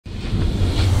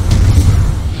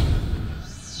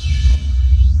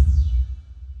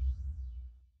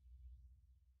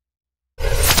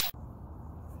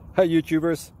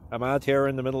YouTubers. I'm out here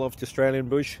in the middle of the Australian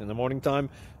bush in the morning time.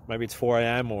 Maybe it's 4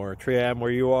 a.m. or 3 a.m.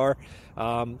 where you are.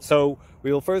 So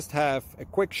we'll first have a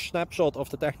quick snapshot of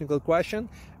the technical question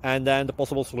and then the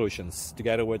possible solutions,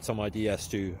 together with some ideas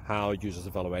to how users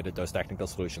evaluated those technical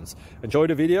solutions. Enjoy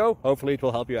the video. Hopefully it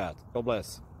will help you out. God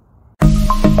bless.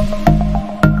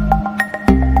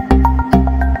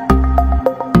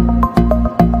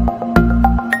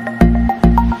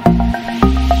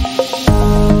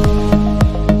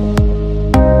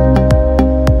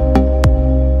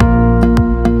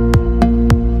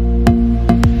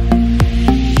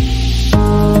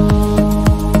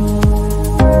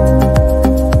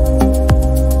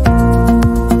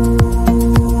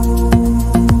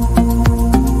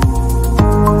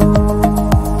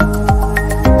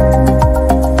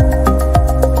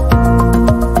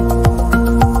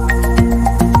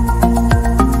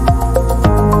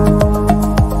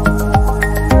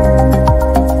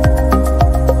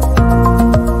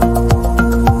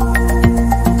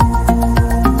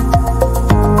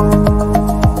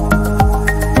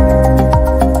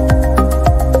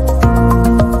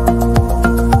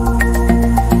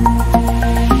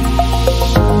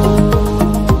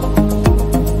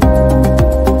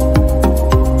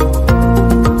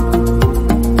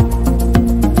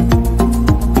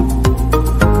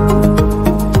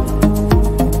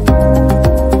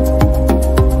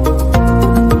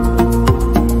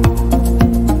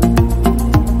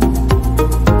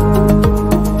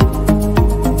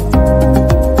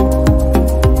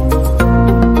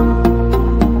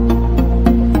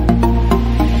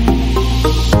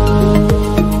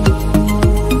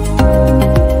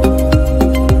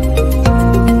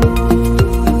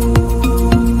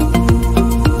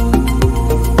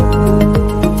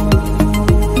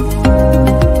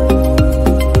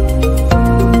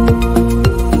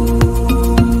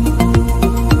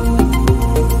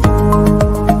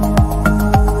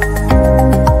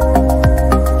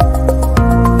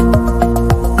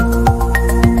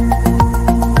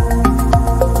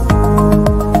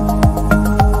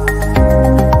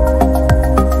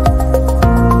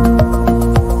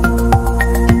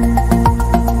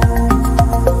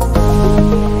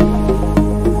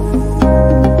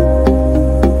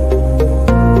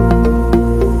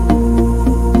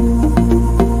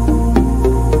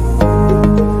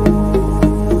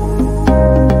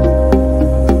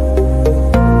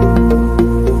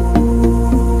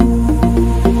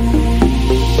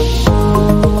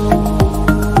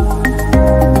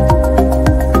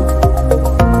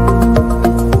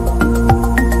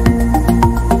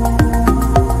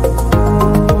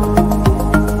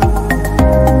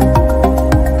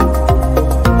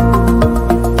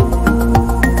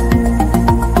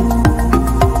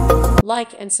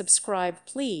 Like and subscribe,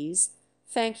 please.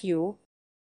 Thank you.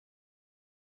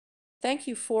 Thank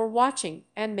you for watching,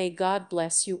 and may God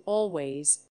bless you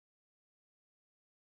always.